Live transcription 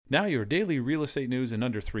Now your daily real estate news in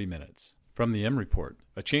under 3 minutes. From the M Report,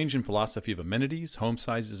 a change in philosophy of amenities, home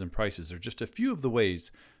sizes, and prices are just a few of the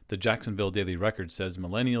ways the Jacksonville Daily Record says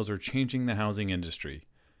millennials are changing the housing industry.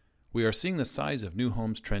 We are seeing the size of new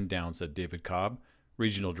homes trend down, said David Cobb,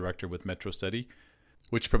 regional director with Metro Study,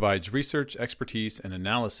 which provides research, expertise, and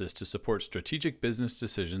analysis to support strategic business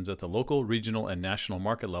decisions at the local, regional, and national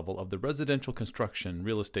market level of the residential construction,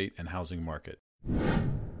 real estate, and housing market.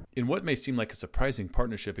 In what may seem like a surprising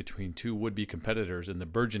partnership between two would-be competitors in the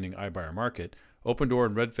burgeoning iBuyer market, Opendoor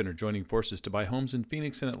and Redfin are joining forces to buy homes in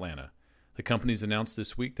Phoenix and Atlanta. The companies announced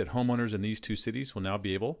this week that homeowners in these two cities will now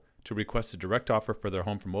be able to request a direct offer for their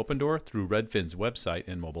home from Opendoor through Redfin's website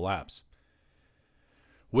and mobile apps.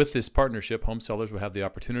 With this partnership, home sellers will have the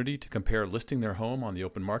opportunity to compare listing their home on the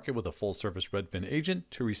open market with a full-service Redfin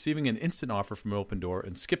agent to receiving an instant offer from Opendoor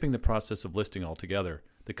and skipping the process of listing altogether,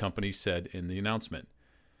 the company said in the announcement.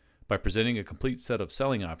 By presenting a complete set of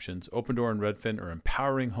selling options, Opendoor and Redfin are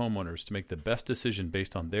empowering homeowners to make the best decision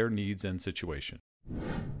based on their needs and situation.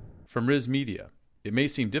 From Riz Media, it may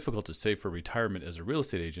seem difficult to save for retirement as a real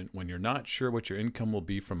estate agent when you're not sure what your income will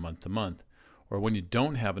be from month to month, or when you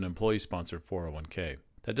don't have an employee-sponsored 401k.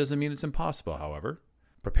 That doesn't mean it's impossible, however.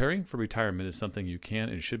 Preparing for retirement is something you can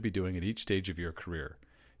and should be doing at each stage of your career.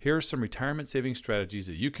 Here are some retirement saving strategies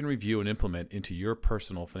that you can review and implement into your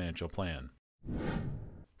personal financial plan.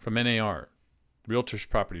 From NAR, Realtors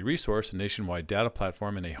Property Resource, a nationwide data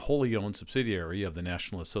platform and a wholly owned subsidiary of the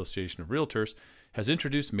National Association of Realtors, has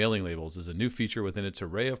introduced mailing labels as a new feature within its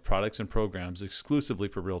array of products and programs exclusively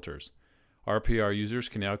for realtors. RPR users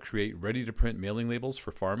can now create ready-to-print mailing labels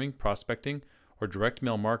for farming, prospecting, or direct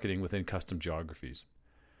mail marketing within custom geographies.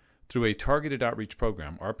 Through a targeted outreach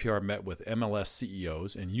program, RPR met with MLS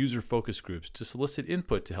CEOs and user focus groups to solicit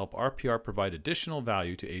input to help RPR provide additional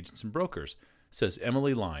value to agents and brokers, says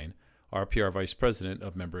Emily Line, RPR Vice President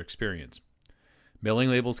of Member Experience. Mailing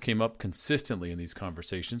labels came up consistently in these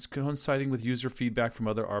conversations, coinciding with user feedback from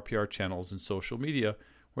other RPR channels and social media,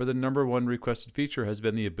 where the number one requested feature has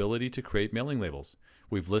been the ability to create mailing labels.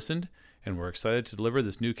 We've listened, and we're excited to deliver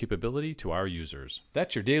this new capability to our users.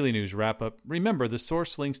 That's your daily news wrap-up. Remember, the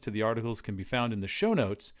source links to the articles can be found in the show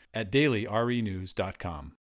notes at dailyrenews.com.